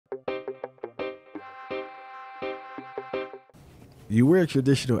you wear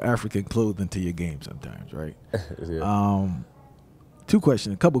traditional African clothing to your game sometimes, right? Yeah.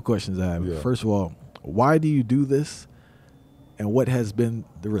 A couple questions I have. Yeah. First of all, why do you do this? And what has been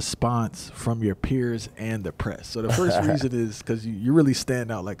the response from your peers and the press? So the first reason is because you really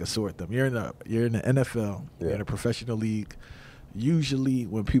stand out like a sore thumb. You're in the NFL, Yeah. you're in a professional league. Usually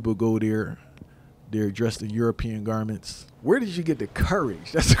when people go there, they're dressed in European garments. Where did you get the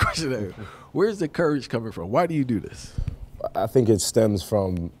courage? That's the question. Where's the courage coming from? Why do you do this? I think it stems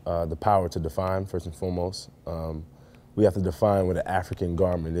from the power to define, first and foremost. We have to define what an African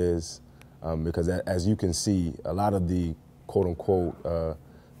garment is, because as you can see, a lot of the quote-unquote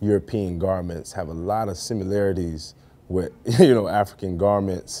European garments have a lot of similarities with African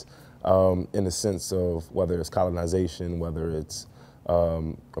garments, in the sense of whether it's colonization, whether it's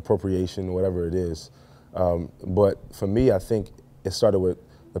appropriation, whatever it is. But for me, I think it started with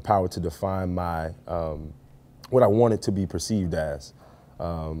the power to define my what I wanted to be perceived as.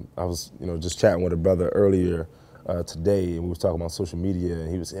 I was just chatting with a brother earlier today, and we was talking about social media,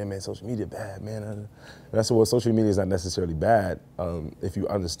 and he was saying, man, social media bad, man. And I said, well, social media is not necessarily bad if you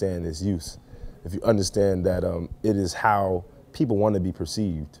understand its use, if you understand that it is how people want to be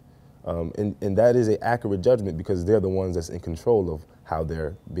perceived. And that is an accurate judgment because they're the ones that's in control of how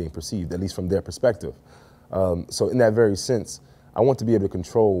they're being perceived, at least from their perspective. So in that very sense, I want to be able to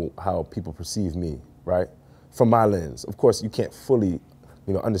control how people perceive me, right? From my lens. Of course, you can't fully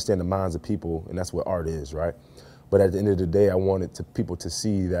understand the minds of people, and that's what art is, right? But at the end of the day, I wanted people to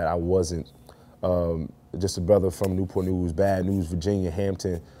see that I wasn't just a brother from Newport News, Bad News, Virginia,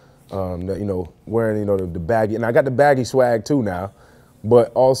 Hampton, wearing the baggy, and I got the baggy swag too now.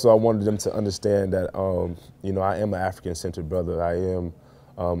 But also, I wanted them to understand that I am an African-centered brother. I am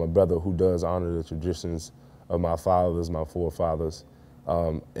a brother who does honor the traditions of my fathers, my forefathers,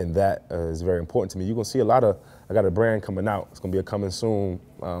 and that is very important to me. You're gonna see I got a brand coming out. It's gonna be coming soon,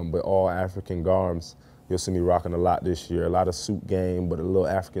 but all African garms. You'll see me rocking a lot this year. A lot of suit game, but a little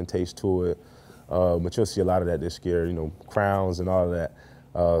African taste to it. But you'll see a lot of that this year. Crowns and all of that.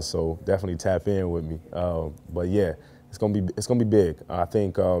 So definitely tap in with me. But yeah, it's gonna be big. I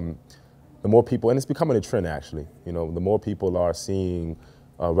think the more people, and it's becoming a trend actually. The more people are seeing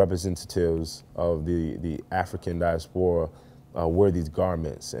representatives of the African diaspora wear these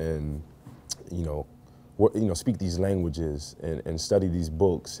garments and speak these languages and study these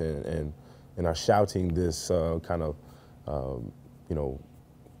books and are shouting this kind of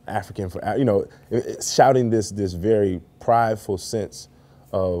African shouting this very prideful sense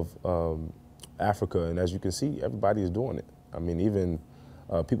of Africa. And as you can see, everybody is doing it. I mean, even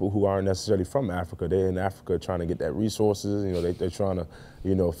people who aren't necessarily from Africa, they're in Africa trying to get that resources. They're trying to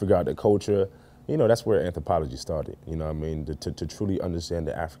figure out the culture. That's where anthropology started. To truly understand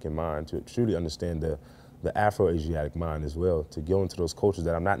the African mind, to truly understand the Afro-Asiatic mind as well, to go into those cultures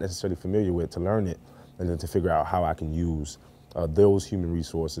that I'm not necessarily familiar with, to learn it, and then to figure out how I can use those human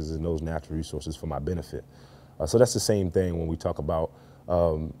resources and those natural resources for my benefit. So that's the same thing when we talk about,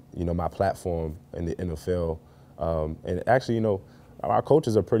 my platform in the NFL. And actually, our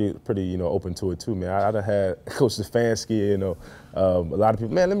coaches are pretty, open to it too, man. I done had Coach Stefanski, a lot of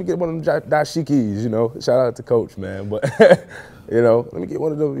people, man, let me get one of them dashikis, shout out to Coach, man. But, let me get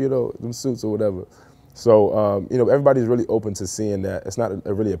one of them, them suits or whatever. So, everybody's really open to seeing that. It's not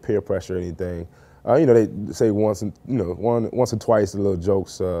really a peer pressure or anything. They say once or twice, the little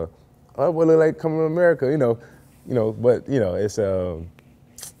jokes, oh, well, they like coming to America, but, it's,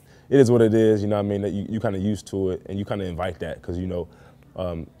 it is what it is, that you kind of used to it and you kind of invite that because,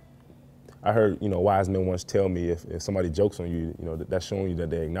 I heard, wise men once tell me if somebody jokes on you, that's showing you that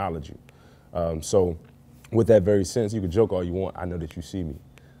they acknowledge you. So with that very sense, you can joke all you want. I know that you see me.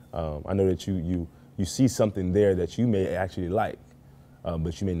 I know that you see something there that you may actually like,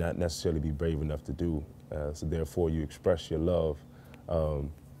 but you may not necessarily be brave enough to do. So therefore, you express your love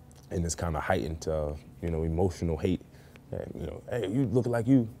in this kind of heightened, emotional hate. And, hey, you look like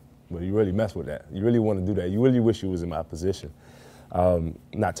you, but you really mess with that. You really want to do that. You really wish you was in my position.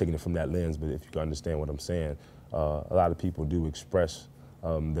 Not taking it from that lens, but if you can understand what I'm saying, a lot of people do express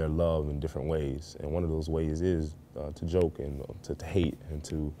their love in different ways. And one of those ways is to joke and to hate and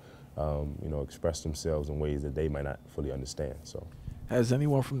to express themselves in ways that they might not fully understand. So, has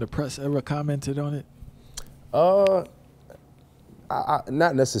anyone from the press ever commented on it?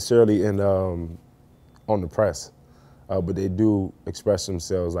 Not necessarily on the press, but they do express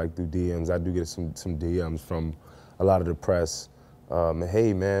themselves like through DMs. I do get some DMs from a lot of the press.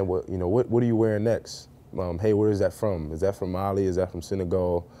 Hey man, what are you wearing next? Hey, where is that from? Is that from Mali? Is that from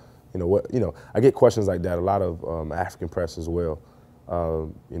Senegal? I get questions like that. A lot of African press as well.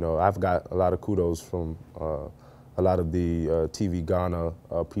 I've got a lot of kudos from a a lot of the TV Ghana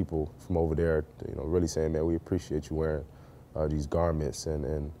people from over there, you know, really saying, man, we appreciate you wearing these garments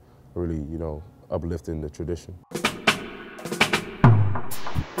and really, you know, uplifting the tradition.